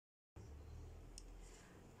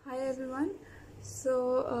Hi everyone.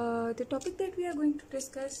 The topic that we are going to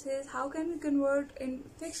discuss is how can we convert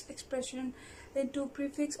infix expression into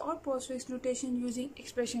prefix or postfix notation using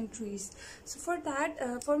expression trees. So for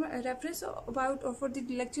that, for my reference about or for the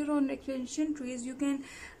lecture on expression trees, you can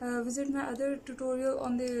visit my other tutorial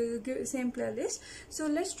on the same playlist. So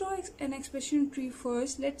let's draw an expression tree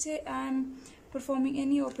first. Let's say I'm performing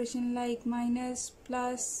any operation like minus,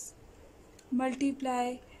 plus,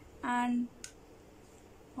 multiply, and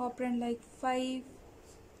operand like 5,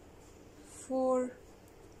 4,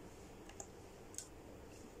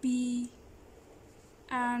 b,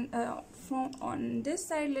 and from on this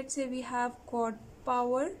side, let's say we have got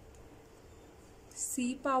power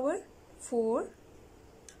c power 4.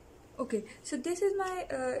 Okay, so this is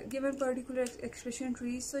my given particular expression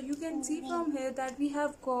tree. So you can see from here that we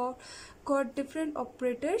have got different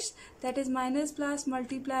operators, that is minus, plus,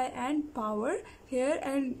 multiply, and power here,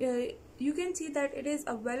 and you can see that it is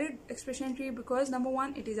a valid expression tree because number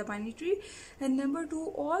one, it is a binary tree, and number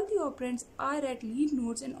two, all the operands are at lead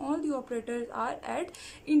nodes and all the operators are at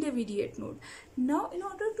intermediate node. Now in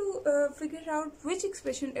order to figure out which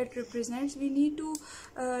expression it represents, we need to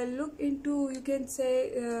look into, you can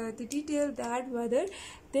say, the detail that whether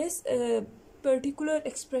this particular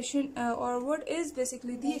expression or what is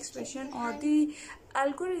basically the expression or the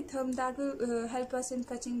algorithm that will help us in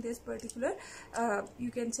fetching this particular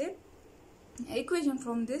you can say equation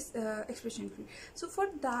from this expression tree. So for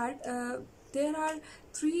that there are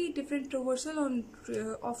three different traversal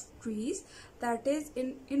of trees, that is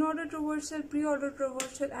in order traversal, pre-order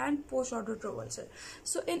traversal, and post-order traversal.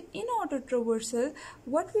 So in order traversal,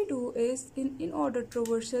 what we do is in order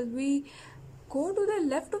traversal we go to the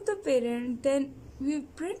left of the parent, then we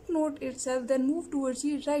print node itself, then move towards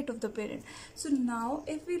the right of the parent. So now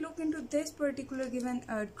if we look into this particular given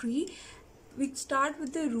tree, we start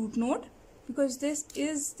with the root node because this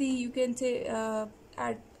is the, you can say,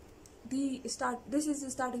 at the start, this is the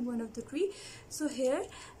starting point of the tree. So here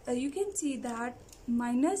you can see that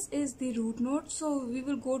minus is the root node, so we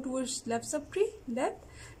will go towards left subtree, left,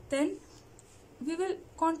 then we will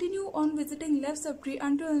continue on visiting left subtree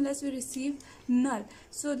until unless we receive null.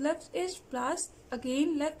 So left is plus,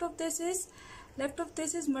 again left of this is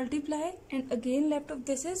multiply, and again left of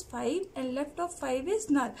this is 5, and left of 5 is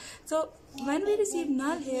null. So when we receive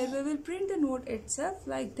null here, we will print the node itself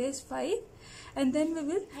like this 5, and then we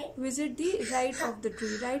will visit the right of the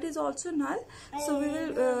tree. Right is also null, so we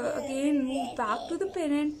will again move back to the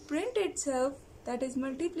parent, print itself, that is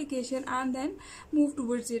multiplication, and then move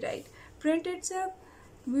towards the right, print itself,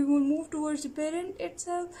 we will move towards the parent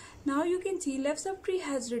itself. Now you can see left subtree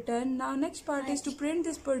has returned. Now next part is to print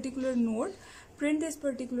this particular node,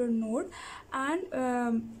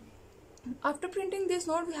 and after printing this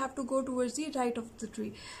node, we have to go towards the right of the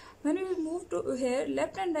tree. When we move to here,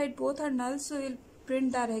 left and right both are null, so we'll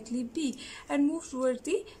print directly b and move towards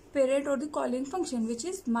the parent or the calling function, which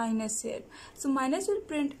is minus here. So minus will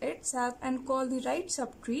print itself and call the right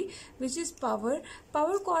subtree, which is power.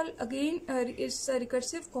 Power call again is a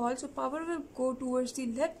recursive call, so power will go towards the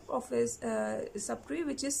left of his subtree,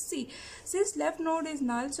 which is c. Since left node is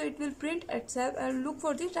null, so it will print itself and look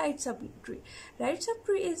for the right subtree. Right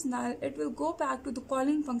subtree is null, it will go back to the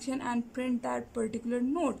calling function and print that particular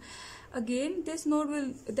node. Again this node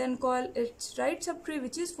will then call its right subtree,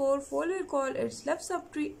 which is 4. 4 will call its left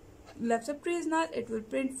subtree. Left subtree is null, it will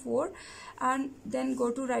print 4, and then go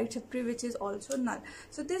to right subtree, which is also null.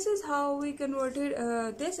 So this is how we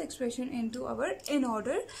converted this expression into our in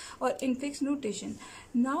order or infix notation.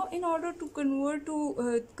 Now in order to convert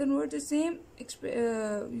the same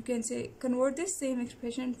you can say convert this same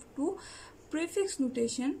expression to prefix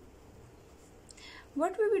notation,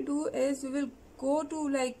 what we will do is we will go to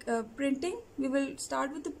like printing. We will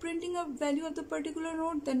start with the printing of value of the particular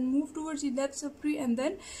node, then move towards the left subtree, and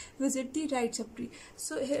then visit the right subtree.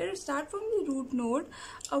 So here, start from the root node.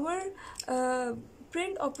 Our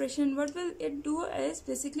print operation, what will it do is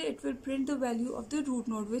basically it will print the value of the root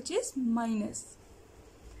node, which is minus,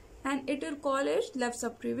 and it will call its left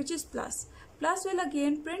subtree, which is plus. Plus will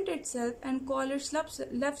again print itself and call its left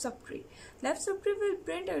subtree. Left subtree will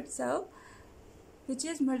print itself, which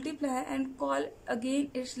is multiply, and call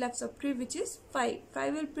again its left subtree, which is 5.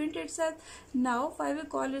 5 will print itself. Now 5 will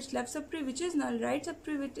call its left subtree, which is null, right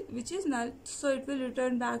subtree, which is null, so it will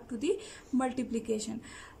return back to the multiplication.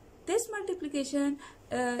 This multiplication,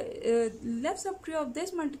 left subtree of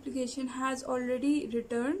this multiplication has already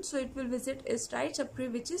returned, so it will visit its right subtree,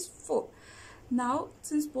 which is 4. Now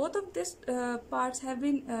since both of these parts have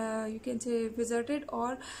been you can say visited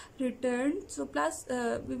or returned, so plus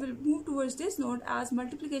we will move towards this node, as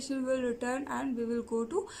multiplication will return and we will go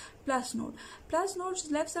to plus node. Plus node's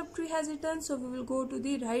left subtree has returned, so we will go to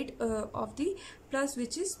the right of the plus,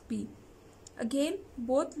 which is p. Again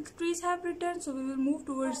both trees have returned, so we will move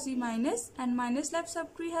towards the minus, and minus left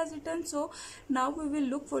subtree has returned, so now we will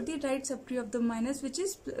look for the right subtree of the minus, which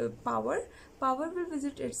is power. Power will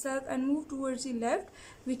visit itself and move towards the left,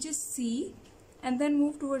 which is c, and then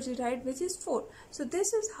move towards the right, which is 4. So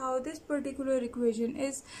this is how this particular equation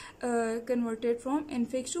is converted from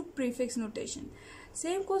infix to prefix notation.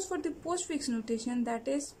 Same goes for the postfix notation, that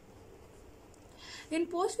is, in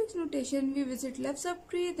postfix notation we visit left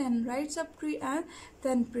subtree, then right subtree, and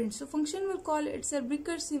then print. So function will call itself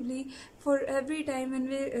recursively for every time when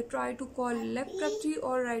we try to call left subtree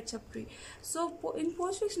or right subtree. So in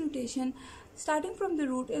postfix notation, starting from the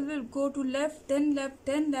root, it will go to left, then left,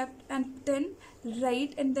 then left, and then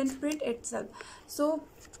right, and then print itself. So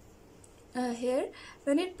here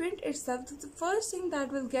when it print itself, the first thing that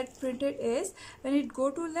will get printed is when it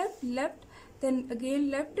go to left, left, then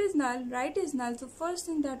again left is null, right is null, so first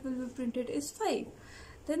thing that will be printed is 5.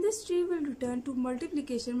 Then this tree will return to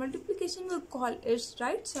multiplication. Multiplication will call its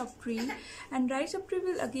right subtree, and right subtree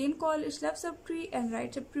will again call its left subtree and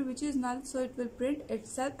right subtree, which is null, so it will print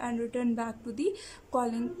itself and return back to the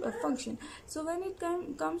calling function. So when it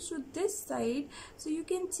comes to this side, so you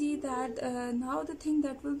can see that now the thing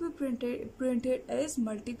that will be printed is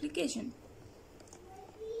multiplication.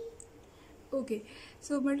 Okay,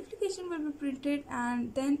 so multiplication will be printed,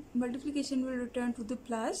 and then multiplication will return to the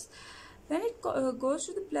plus. When it goes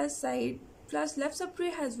to the plus side, plus left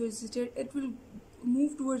subtree has visited, it will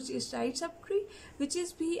move towards its right subtree, which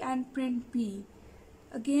is p, and print p.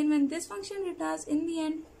 Again when this function returns, in the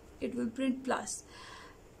end it will print plus.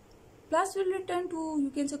 Plus will return to,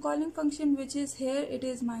 you can say, calling function, which is here it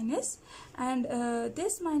is minus, and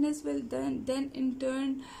this minus will then in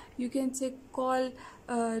turn, you can say, call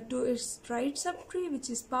to its right subtree, which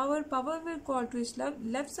is power. Power will call to its left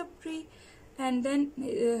subtree, and then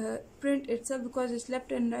print itself, because its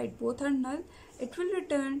left and right both are null. It will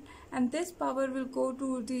return, and this power will go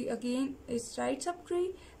to the again its right subtree,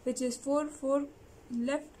 which is 4.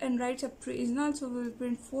 Left and right subtree is null, so we will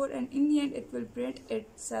print 4, and in the end it will print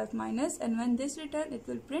itself minus, and when this return it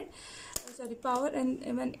will print power, and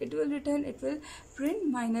when it will return it will print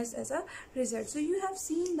minus as a result. So you have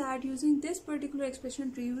seen that using this particular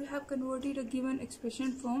expression tree, we have converted a given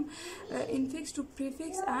expression from infix to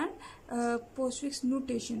prefix and postfix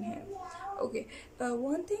notation here. Okay,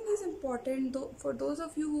 one thing is important though, for those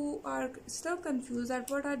of you who are still confused that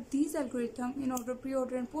what are these algorithms in order,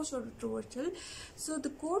 pre-order, and post-order traversal. So the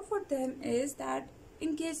code for them is that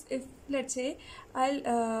in case if let's say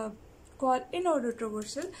I'll call in order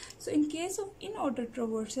traversal, so in case of in order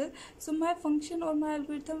traversal, so my function or my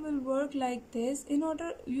algorithm will work like this. In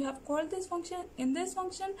order, you have called this function. In this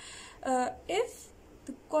function, if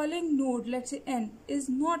the calling node, let's say n, is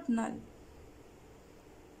not null,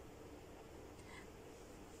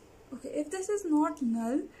 okay, if this is not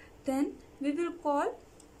null, then we will call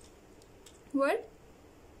what?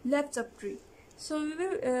 Left subtree. So we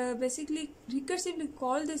will basically recursively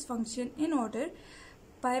call this function in order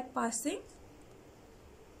by passing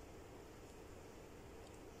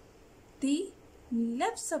the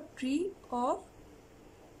left subtree of,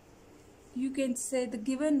 you can say, the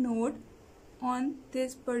given node on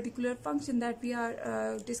this particular function that we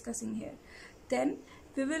are discussing here. Then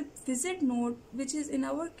we will visit node, which is in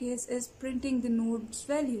our case is printing the node's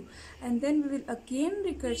value, and then we will again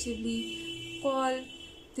recursively call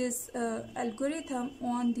this algorithm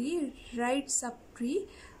on the right subtree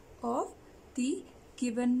of the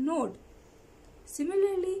given node.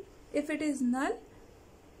 Similarly, if it is null,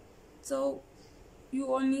 so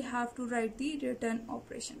you only have to write the return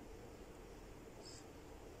operation.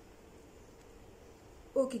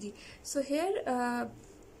 Okay, so here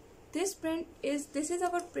this is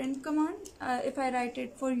our print command. If I write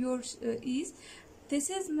it for your ease, this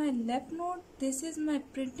is my left node, this is my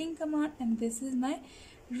printing command, and this is my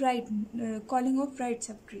right calling of right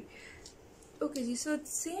subtree. Okay, so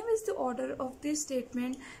same is the order of this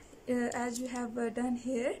statement as you have done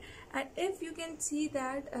here, and if you can see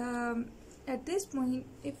that at this point,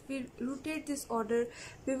 if we rotate this order,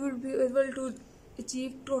 we will be able to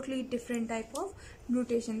achieve totally different type of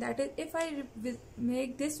notation. That is, if I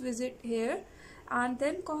make this visit here and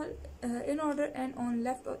then call in order and on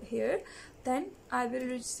left here, then I will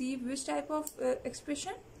receive which type of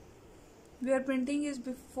expression, where printing is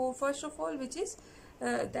before first of all, which is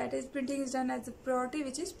that is printing is done as a priority,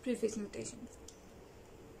 which is prefix notation.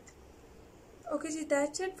 Okay, so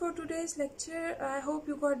that's it for today's lecture. I hope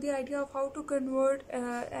you got the idea of how to convert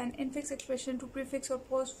an infix expression to prefix or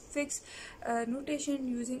postfix notation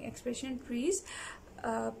using expression trees.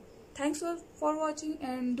 Thanks for watching,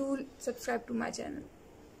 and do subscribe to my channel.